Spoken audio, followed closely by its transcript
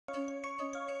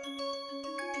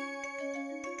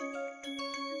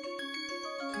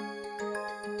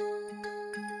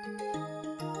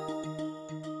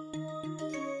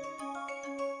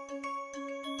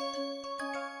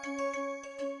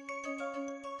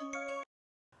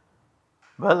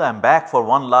Well, I am back for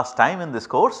one last time in this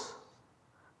course.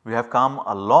 We have come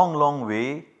a long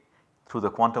way through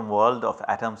the quantum world of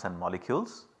atoms and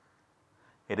molecules.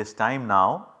 It is time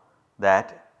now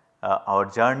that our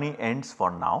journey ends for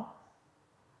now,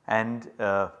 and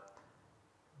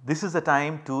this is the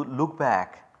time to look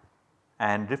back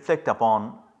and reflect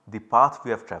upon the path we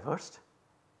have traversed,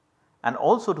 and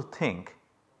also to think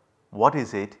what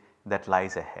is it that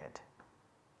lies ahead.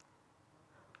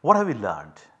 What have we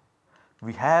learned?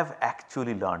 We have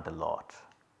actually learned a lot.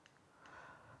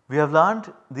 We have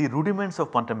learned the rudiments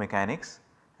of quantum mechanics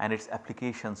and its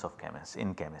applications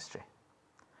in chemistry.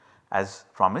 As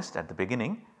promised at the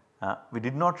beginning, we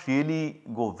did not really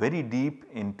go very deep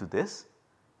into this.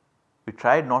 We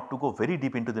tried not to go very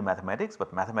deep into the mathematics,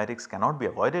 but mathematics cannot be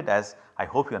avoided, as I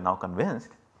hope you are now convinced.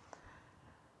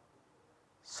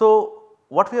 So,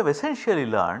 what we have essentially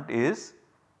learned is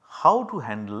how to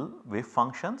handle wave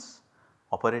functions,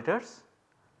 operators,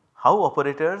 how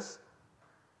operators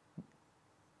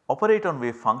operate on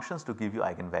wave functions to give you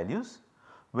eigenvalues,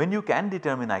 when you can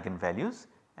determine eigenvalues,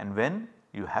 and when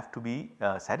you have to be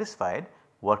satisfied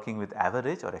working with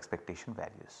average or expectation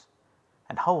values,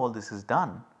 and how all this is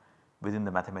done within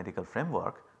the mathematical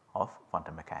framework of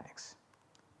quantum mechanics.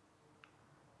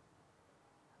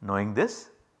 Knowing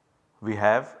this, we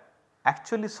have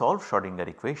actually solved Schrodinger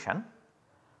equation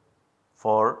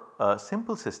for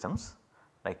simple systems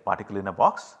like particle in a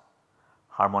box,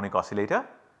 harmonic oscillator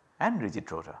and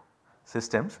rigid rotor,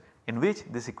 systems in which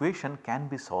this equation can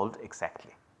be solved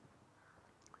exactly.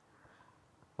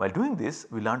 While doing this,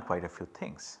 we learned quite a few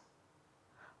things.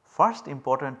 First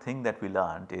important thing that we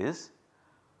learned is,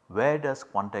 where does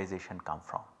quantization come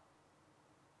from?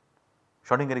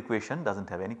 Schrodinger equation does not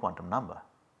have any quantum number.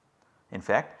 In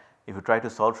fact, if you try to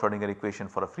solve Schrodinger equation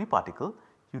for a free particle,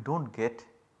 you do not get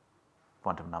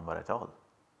quantum number at all.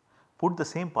 Put the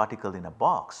same particle in a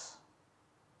box,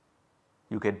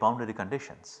 you get boundary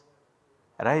conditions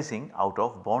arising out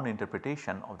of Born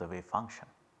interpretation of the wave function,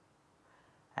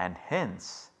 and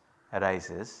hence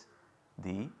arises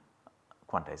the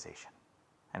quantization,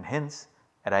 and hence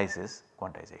arises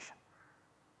quantization.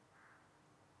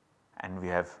 And we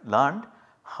have learned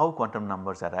how quantum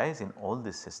numbers arise in all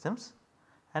these systems,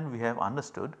 and we have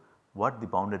understood what the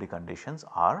boundary conditions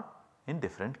are in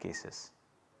different cases.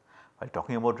 While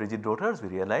talking about rigid rotors, we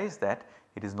realize that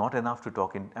it is not enough to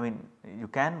talk in, you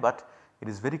can, but it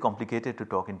is very complicated to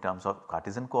talk in terms of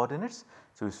Cartesian coordinates.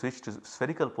 So, we switched to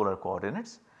spherical polar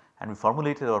coordinates, and we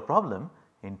formulated our problem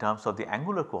in terms of the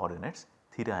angular coordinates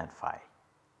theta and phi.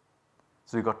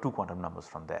 So, we got two quantum numbers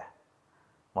from there,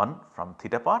 one from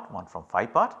theta part, one from phi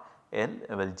part,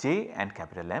 J and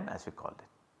capital M as we called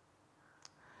it.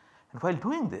 And while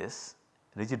doing this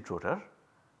rigid rotor,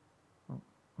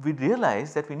 we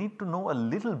realized that we need to know a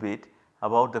little bit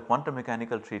about the quantum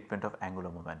mechanical treatment of angular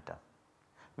momentum.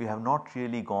 We have not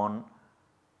really gone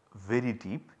very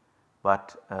deep,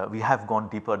 but we have gone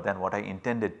deeper than what I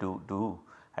intended to do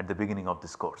at the beginning of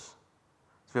this course.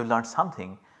 So, we have learned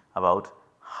something about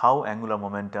how angular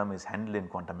momentum is handled in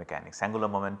quantum mechanics. Angular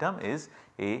momentum is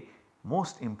a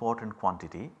most important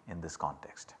quantity in this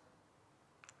context.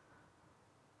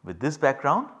 With this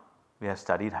background, we have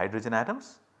studied hydrogen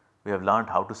atoms. We have learned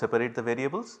how to separate the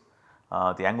variables.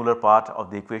 The angular part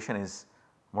of the equation is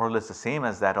more or less the same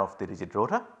as that of the rigid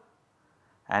rotor,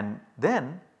 and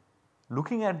then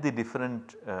looking at the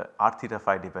different r theta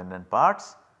phi dependent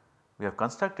parts, we have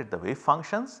constructed the wave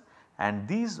functions, and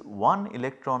these one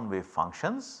electron wave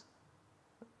functions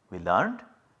we learned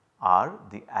are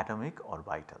the atomic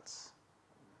orbitals.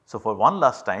 So, for one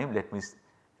last time, let me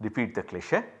repeat the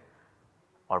cliche.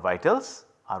 Orbitals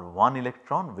are one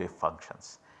electron wave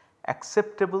functions,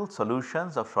 acceptable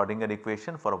solutions of Schrodinger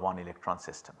equation for one electron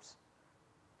systems.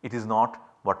 It is not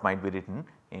what might be written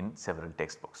in several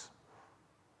textbooks.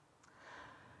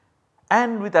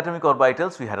 And with atomic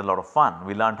orbitals we had a lot of fun.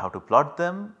 We learned how to plot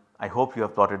them. I hope you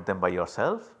have plotted them by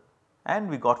yourself, and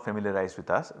we got familiarized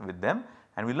with them,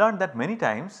 and we learned that many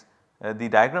times the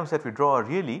diagrams that we draw are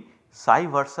really psi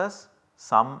versus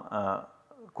some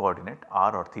coordinate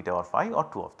r or theta or phi or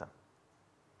two of them.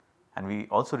 And we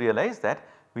also realized that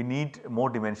we need more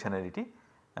dimensionality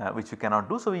which we cannot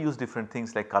do. So, we use different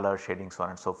things like color, shading, so on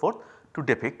and so forth to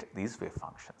depict these wave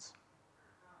functions.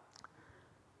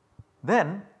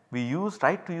 Then we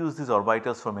tried to use these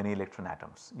orbitals for many electron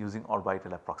atoms using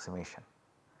orbital approximation.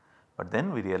 But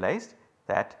then we realized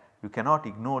that you cannot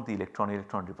ignore the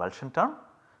electron-electron repulsion term.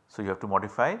 So, you have to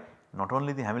modify not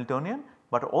only the Hamiltonian,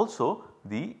 but also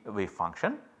the wave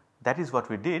function. That is what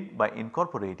we did by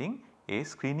incorporating a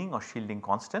screening or shielding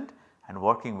constant and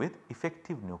working with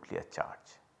effective nuclear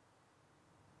charge.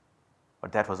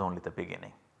 but that was only the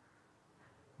beginning.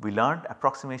 We learned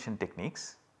approximation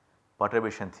techniques,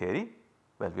 perturbation theory.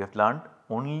 Well, we have learned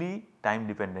only time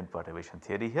dependent perturbation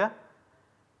theory here,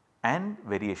 and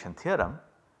variation theorem,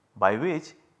 by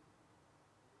which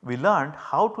we learned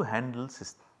how to handle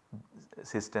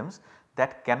systems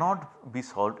that cannot be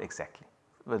solved exactly.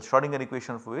 Well, Schrodinger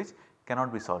equation for which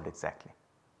cannot be solved exactly.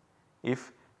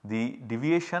 If the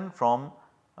deviation from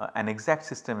an exact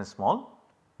system is small,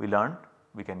 we learned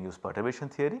we can use perturbation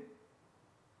theory,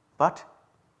 but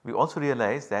we also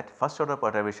realize that first order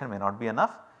perturbation may not be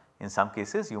enough. In some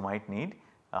cases you might need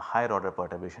a higher order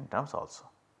perturbation terms also.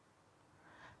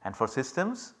 And for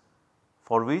systems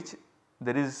for which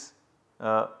there is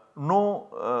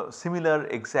no similar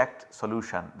exact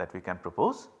solution that we can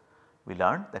propose, we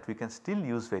learned that we can still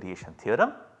use variation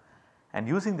theorem, and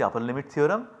using the upper limit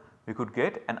theorem we could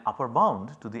get an upper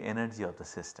bound to the energy of the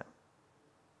system.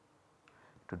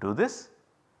 To do this,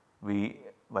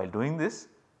 while doing this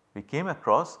we came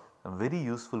across some very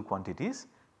useful quantities,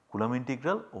 Coulomb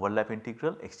integral, overlap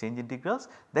integral, exchange integrals,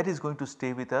 that is going to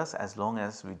stay with us as long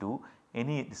as we do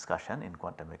any discussion in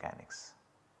quantum mechanics.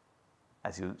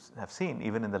 As you have seen,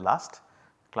 even in the last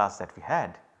class that we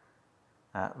had,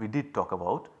 we did talk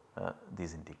about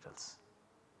these integrals.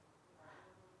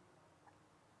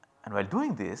 And while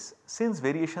doing this, since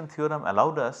variation theorem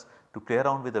allowed us to play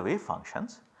around with the wave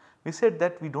functions, we said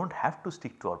that we do not have to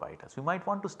stick to orbitals. We might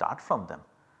want to start from them,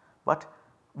 but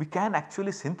we can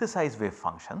actually synthesize wave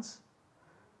functions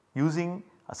using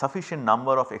a sufficient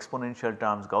number of exponential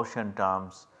terms, Gaussian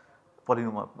terms,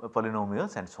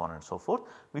 polynomials and so on and so forth.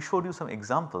 We showed you some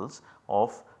examples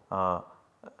of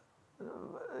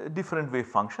different wave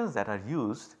functions that are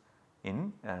used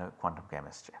in quantum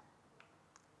chemistry.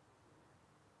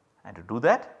 And to do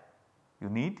that you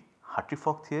need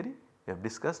Hartree-Fock theory. We have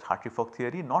discussed Hartree-Fock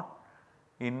theory not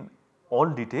in all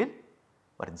detail,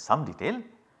 but in some detail,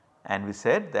 and we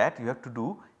said that you have to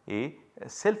do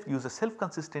use a self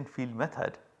consistent field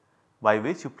method by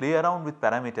which you play around with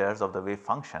parameters of the wave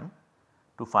function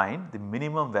to find the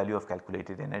minimum value of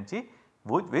calculated energy,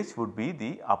 which would be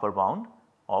the upper bound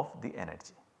of the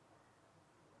energy,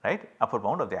 right, upper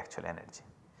bound of the actual energy.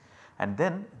 And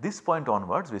then this point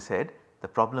onwards we said the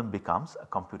problem becomes a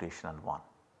computational one,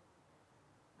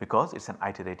 because it is an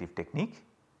iterative technique.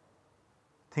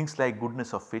 Things like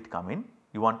goodness of fit come in,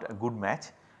 you want a good match,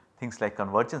 things like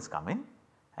convergence come in,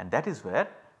 and that is where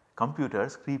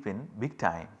computers creep in big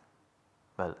time.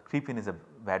 Well, creep in is a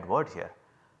bad word here.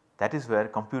 That is where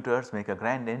computers make a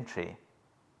grand entry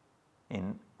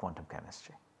in quantum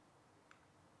chemistry.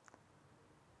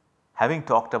 Having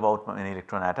talked about many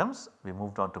electron atoms, we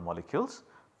moved on to molecules.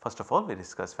 First of all, we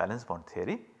discussed valence bond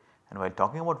theory, and while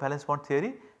talking about valence bond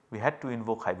theory, we had to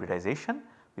invoke hybridization.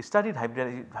 We studied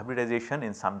hybridization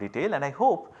in some detail, and I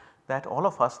hope that all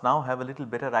of us now have a little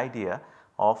better idea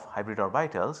of hybrid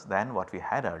orbitals than what we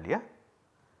had earlier.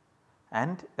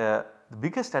 And the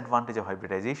biggest advantage of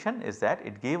hybridization is that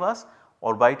it gave us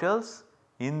orbitals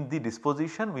in the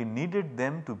disposition we needed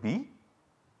them to be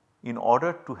in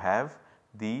order to have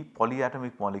the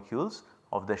polyatomic molecules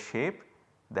of the shape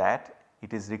that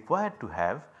it is required to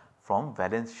have from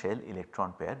valence shell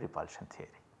electron pair repulsion theory.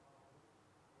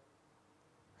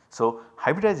 So,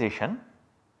 hybridization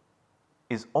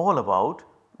is all about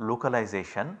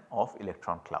localization of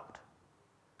electron cloud.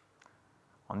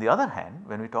 On the other hand,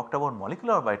 when we talked about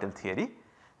molecular orbital theory,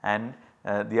 and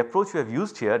the approach we have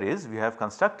used here is we have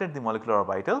constructed the molecular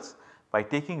orbitals by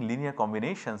taking linear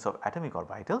combinations of atomic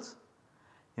orbitals.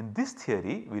 In this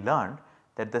theory we learned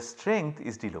that the strength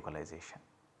is delocalization.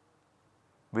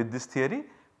 With this theory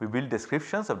we built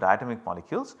descriptions of diatomic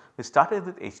molecules. We started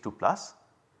with H2 plus,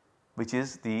 which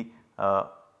is the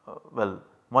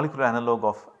molecular analog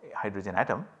of hydrogen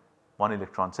atom, one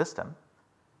electron system.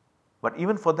 But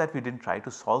even for that we did not try to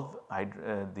solve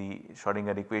the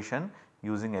Schrodinger equation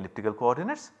using elliptical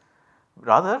coordinates.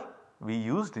 Rather we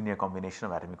used linear combination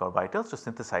of atomic orbitals to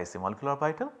synthesize the molecular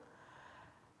orbital.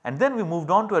 And then we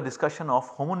moved on to a discussion of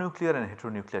homonuclear and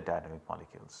heteronuclear diatomic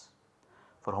molecules.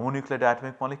 For homonuclear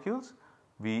diatomic molecules,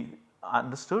 we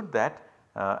understood that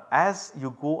as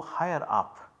you go higher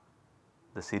up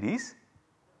the series,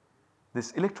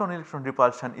 this electron-electron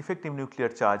repulsion, effective nuclear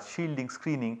charge, shielding,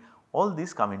 screening, all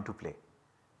these come into play.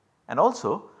 And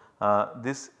also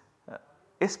this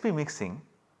sp mixing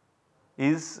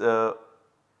is no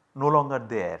longer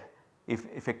there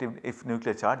if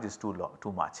nuclear charge is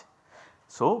too much.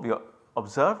 So, we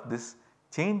observe this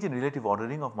change in relative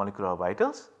ordering of molecular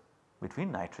orbitals between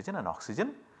nitrogen and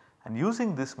oxygen, and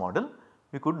using this model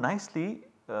we could nicely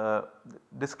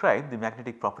describe the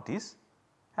magnetic properties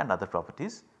and other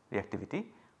properties, reactivity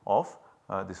of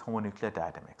this homonuclear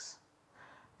diatomics.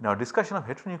 In our discussion of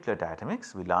heteronuclear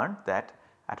diatomics, we learned that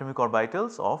atomic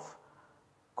orbitals of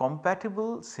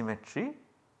compatible symmetry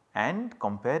and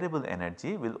comparable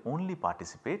energy will only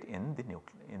participate in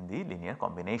the linear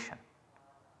combination.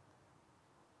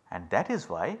 And that is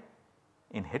why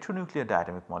in heteronuclear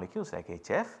diatomic molecules like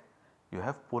HF, you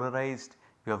have polarized,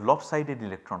 you have lopsided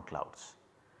electron clouds.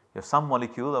 You have some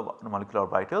molecular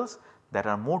orbitals that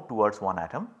are more towards one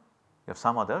atom, you have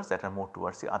some others that are more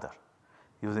towards the other.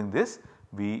 Using this,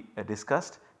 we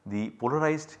discussed the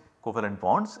polarized covalent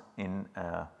bonds in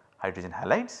hydrogen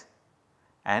halides,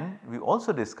 and we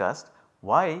also discussed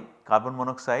why carbon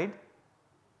monoxide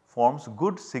forms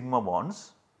good sigma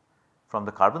bonds from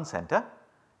the carbon center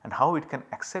and how it can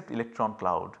accept electron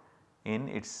cloud in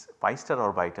its pi star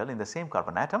orbital in the same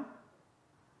carbon atom.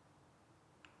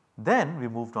 Then we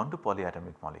moved on to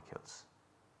polyatomic molecules.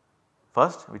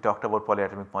 First we talked about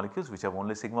polyatomic molecules which have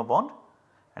only sigma bond,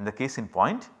 and the case in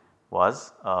point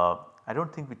was I do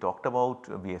not think we talked about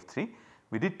BF3,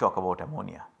 we did talk about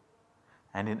ammonia.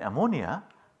 And in ammonia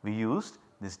we used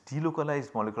this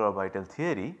delocalized molecular orbital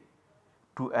theory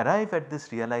to arrive at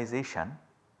this realization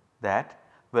that,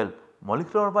 well,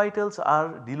 molecular orbitals are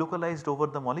delocalized over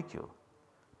the molecule,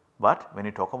 but when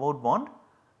you talk about bond,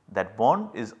 that bond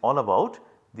is all about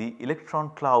the electron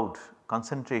cloud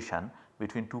concentration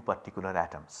between two particular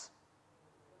atoms.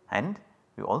 And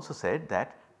we also said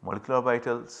that molecular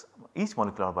orbitals, each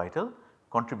molecular orbital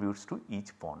contributes to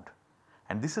each bond,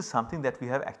 and this is something that we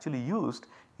have actually used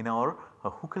in our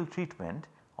Huckel treatment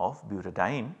of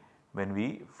butadiene, when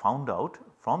we found out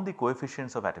from the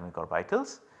coefficients of atomic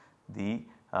orbitals the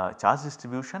charge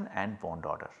distribution and bond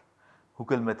order.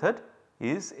 Huckel method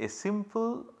is a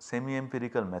simple semi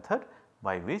empirical method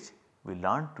by which we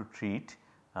learn to treat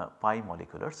pi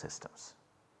molecular systems.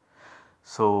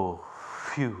 So,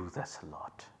 phew, that is a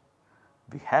lot.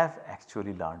 We have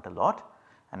actually learned a lot,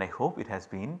 and I hope it has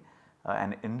been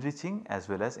an enriching as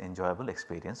well as enjoyable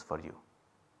experience for you.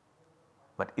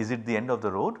 But is it the end of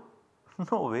the road?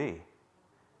 No way.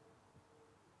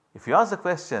 If you ask the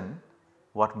question,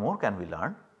 what more can we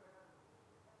learn?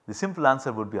 The simple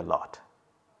answer would be a lot,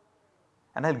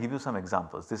 and I will give you some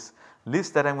examples. This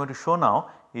list that I am going to show now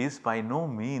is by no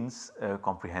means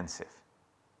comprehensive,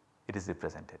 it is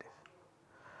representative.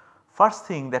 First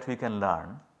thing that we can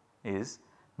learn is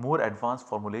more advanced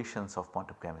formulations of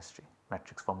quantum chemistry,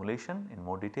 matrix formulation in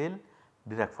more detail,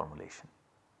 Dirac formulation.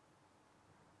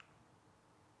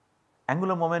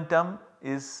 Angular momentum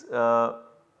is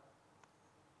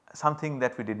something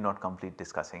that we did not complete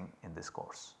discussing in this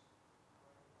course.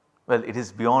 Well, it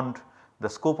is beyond the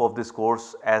scope of this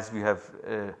course as we have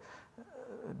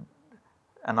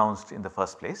announced in the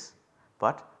first place,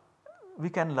 but we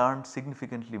can learn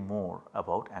significantly more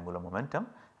about angular momentum,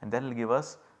 and that will give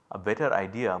us a better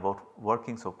idea about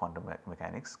workings of quantum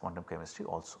mechanics, quantum chemistry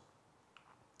also.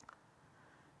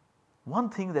 One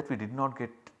thing that we did not get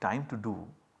time to do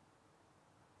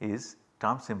is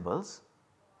term symbols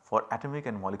for atomic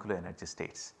and molecular energy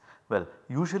states. Well,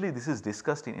 usually this is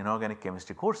discussed in inorganic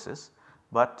chemistry courses,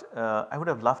 but I would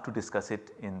have loved to discuss it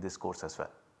in this course as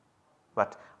well.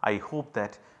 But I hope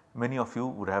that many of you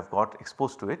would have got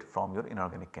exposed to it from your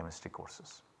inorganic chemistry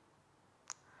courses.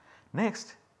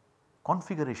 Next,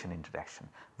 configuration interaction.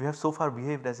 We have so far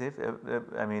behaved as if,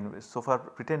 so far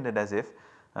pretended as if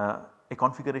a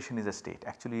configuration is a state.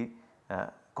 Actually,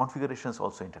 configurations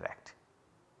also interact.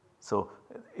 So,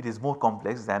 it is more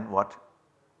complex than what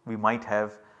we might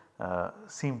have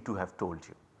seemed to have told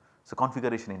you. So,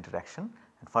 configuration interaction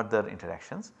and further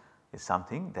interactions is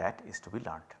something that is to be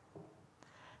learned.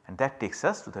 And that takes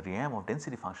us to the realm of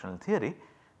density functional theory,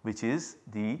 which is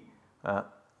the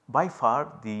by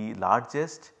far the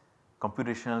largest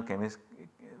computational chemistry,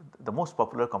 the most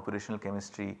popular computational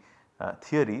chemistry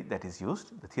theory that is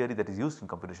used, the theory that is used in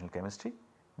computational chemistry,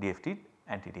 DFT,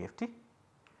 anti-DFT,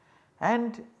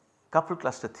 and coupled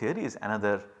cluster theory is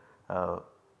another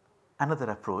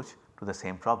approach to the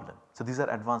same problem. So, these are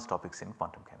advanced topics in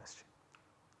quantum chemistry.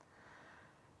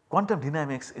 Quantum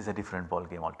dynamics is a different ball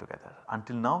game altogether.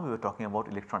 Until now we were talking about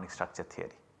electronic structure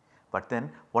theory, but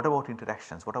then what about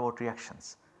interactions, what about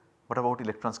reactions, what about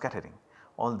electron scattering?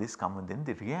 All these come within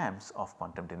the realms of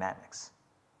quantum dynamics.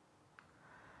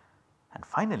 And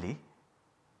finally,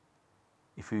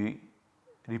 if we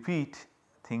repeat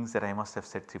things that I must have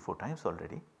said 3-4 times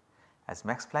already, as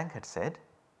Max Planck had said,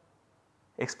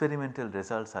 experimental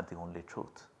results are the only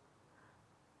truth.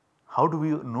 How do we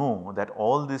know that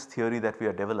all this theory that we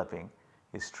are developing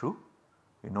is true?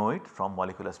 We know it from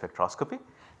molecular spectroscopy,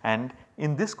 and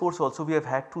in this course also we have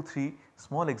had 2-3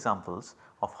 small examples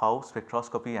of how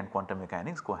spectroscopy and quantum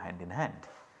mechanics go hand in hand.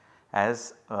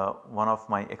 as one of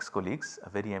my ex-colleagues, a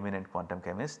very eminent quantum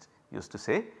chemist, used to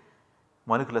say,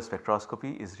 molecular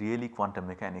spectroscopy is really quantum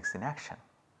mechanics in action.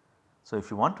 So, if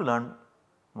you want to learn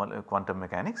quantum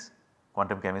mechanics,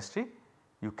 quantum chemistry,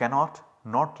 you cannot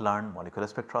not learn molecular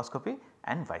spectroscopy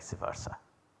and vice versa.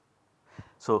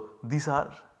 So, these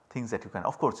are things that you can,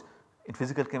 of course in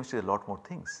physical chemistry there are a lot more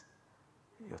things.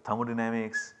 Your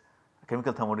thermodynamics,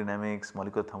 chemical thermodynamics,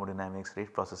 molecular thermodynamics,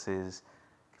 rate processes,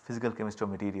 physical chemistry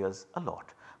of materials, a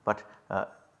lot. But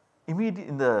immediate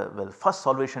in the first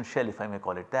solvation shell, if I may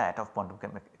call it that, of quantum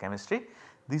chemistry,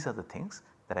 these are the things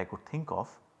that I could think of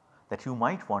that you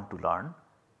might want to learn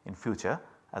in future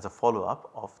as a follow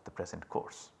up of the present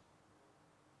course.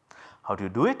 How do you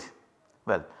do it?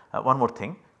 Well, one more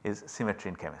thing is symmetry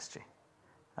in chemistry.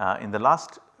 In the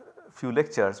last few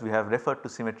lectures we have referred to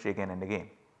symmetry again and again,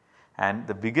 and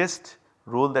the biggest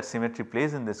role that symmetry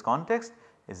plays in this context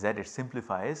is that it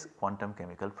simplifies quantum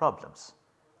chemical problems.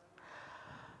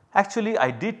 Actually,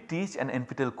 I did teach an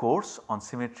NPTEL course on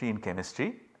symmetry in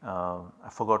chemistry. I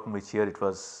have forgotten which year it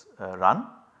was run,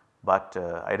 but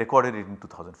I recorded it in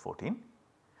 2014.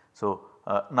 So,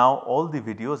 now all the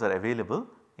videos are available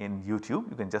in YouTube.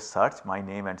 You can just search my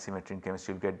name and symmetry in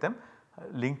chemistry, you will get them.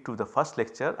 Link to the first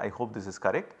lecture, I hope this is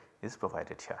correct, is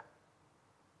provided here.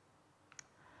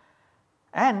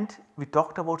 And we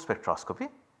talked about spectroscopy.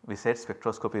 We said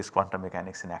spectroscopy is quantum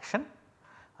mechanics in action.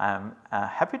 I am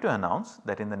happy to announce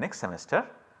that in the next semester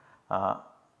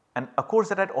and a course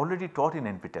that I had already taught in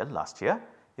NPTEL last year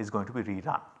is going to be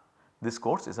rerun. This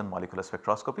course is on molecular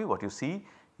spectroscopy. What you see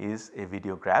is a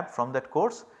video grab from that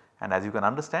course, and as you can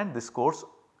understand, this course,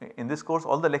 in this course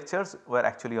all the lectures were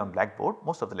actually on Blackboard.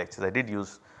 Most of the lectures I did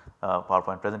use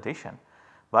PowerPoint presentation,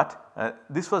 but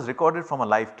this was recorded from a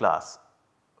live class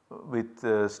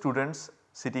with students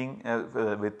sitting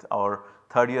with our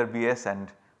third year BS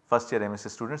and first year MSc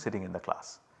students sitting in the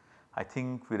class. I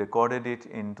think we recorded it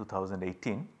in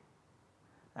 2018,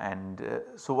 and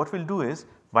so what we will do is,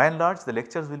 by and large the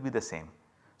lectures will be the same.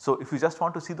 So, if you just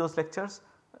want to see those lectures,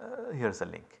 here is a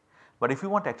link. But if you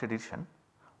want accreditation,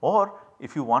 or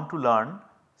if you want to learn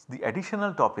the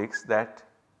additional topics that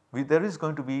there is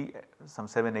going to be some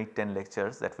 7, 8, 10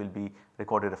 lectures that will be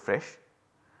recorded afresh.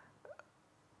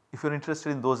 If you are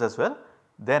interested in those as well,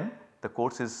 then the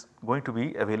course is going to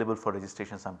be available for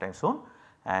registration sometime soon,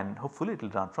 and hopefully it will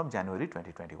run from January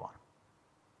 2021.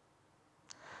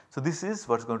 So, this is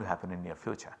what is going to happen in near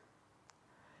future.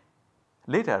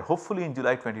 Later, hopefully in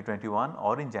July 2021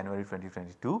 or in January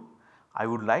 2022, I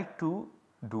would like to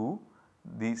do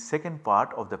the second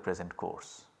part of the present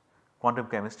course, quantum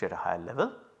chemistry at a higher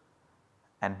level,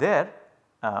 and there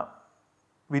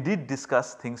we did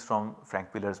discuss things from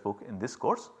Frank Pillar's book in this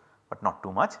course, but not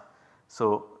too much.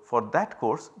 So, for that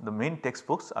course the main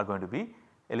textbooks are going to be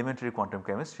Elementary Quantum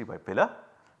Chemistry by Pillar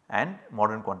and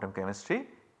Modern Quantum Chemistry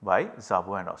by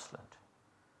Szabo and Osland.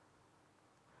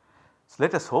 So,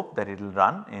 let us hope that it will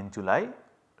run in July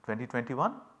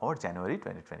 2021 or January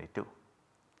 2022.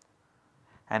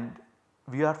 And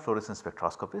we are fluorescence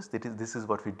spectroscopists, this is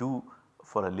what we do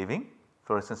for a living,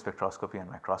 fluorescence spectroscopy and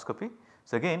microscopy.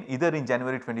 So, again either in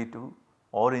January 22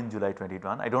 or in July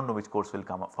 21, I do not know which course will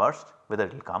come up first, whether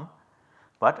it will come,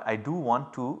 but I do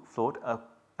want to float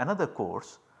another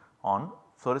course on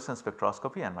fluorescence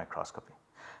spectroscopy and microscopy.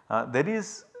 There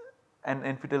is an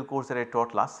NPTEL course that I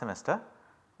taught last semester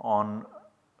on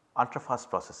ultra fast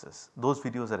processes, those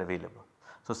videos are available.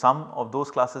 So, some of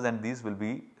those classes and these will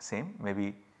be same,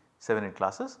 maybe 7, 8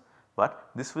 classes, but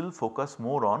this will focus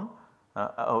more on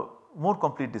a more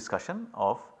complete discussion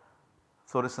of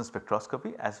fluorescence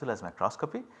spectroscopy as well as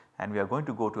microscopy, and we are going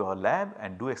to go to our lab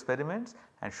and do experiments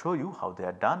and show you how they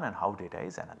are done and how data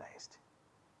is analyzed,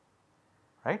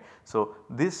 right. So,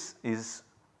 this is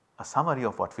a summary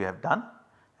of what we have done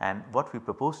and what we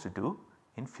propose to do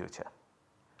in future.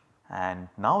 And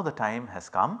now the time has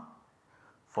come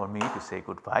for me to say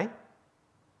goodbye.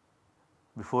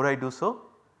 Before I do so,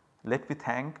 let me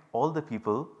thank all the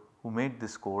people who made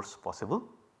this course possible,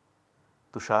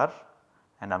 Tushar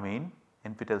and Amin,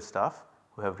 NPTEL staff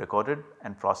who have recorded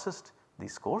and processed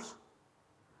this course,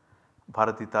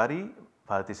 Bharati Tari,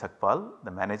 Bharati Sakpal,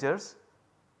 the managers.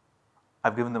 I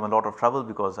have given them a lot of trouble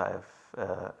because I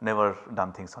have never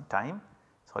done things on time,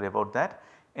 sorry about that.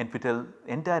 NPTEL,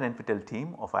 entire NPTEL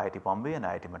team of IIT Bombay and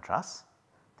IIT Madras,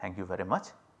 thank you very much.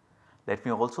 Let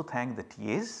me also thank the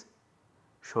TAs,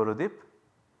 Shorodip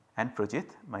and Projit,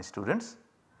 my students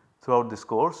throughout this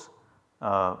course.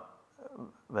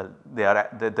 Well,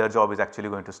 their job is actually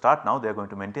going to start now, they are going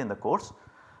to maintain the course.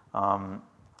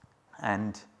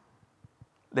 And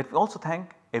let me also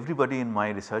thank everybody in my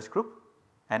research group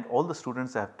and all the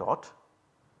students I have taught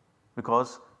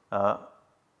because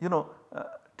you know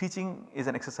teaching is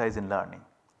an exercise in learning.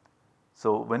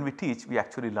 So, when we teach we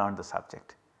actually learn the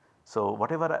subject. So,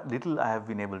 whatever little I have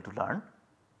been able to learn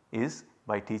is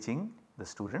by teaching the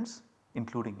students,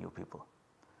 including you people.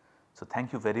 So,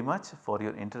 thank you very much for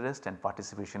your interest and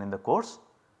participation in the course.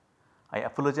 I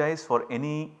apologize for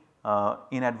any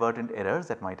inadvertent errors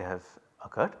that might have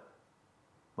occurred,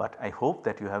 but I hope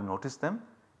that you have noticed them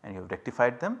and you have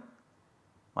rectified them.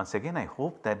 Once again I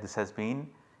hope that this has been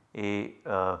a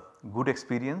good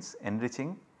experience,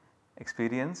 enriching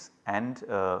experience and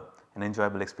an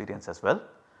enjoyable experience as well.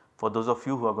 For those of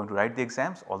you who are going to write the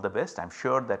exams, all the best. I am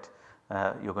sure that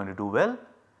you are going to do well,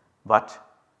 but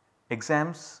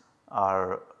exams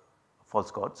are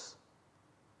false gods.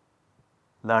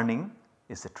 Learning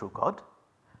is the true God.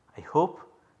 I hope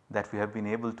that we have been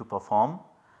able to perform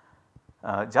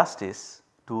justice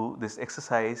to this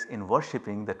exercise in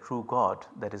worshipping the true God,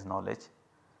 that is knowledge,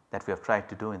 that we have tried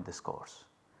to do in this course.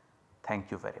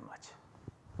 Thank you very much.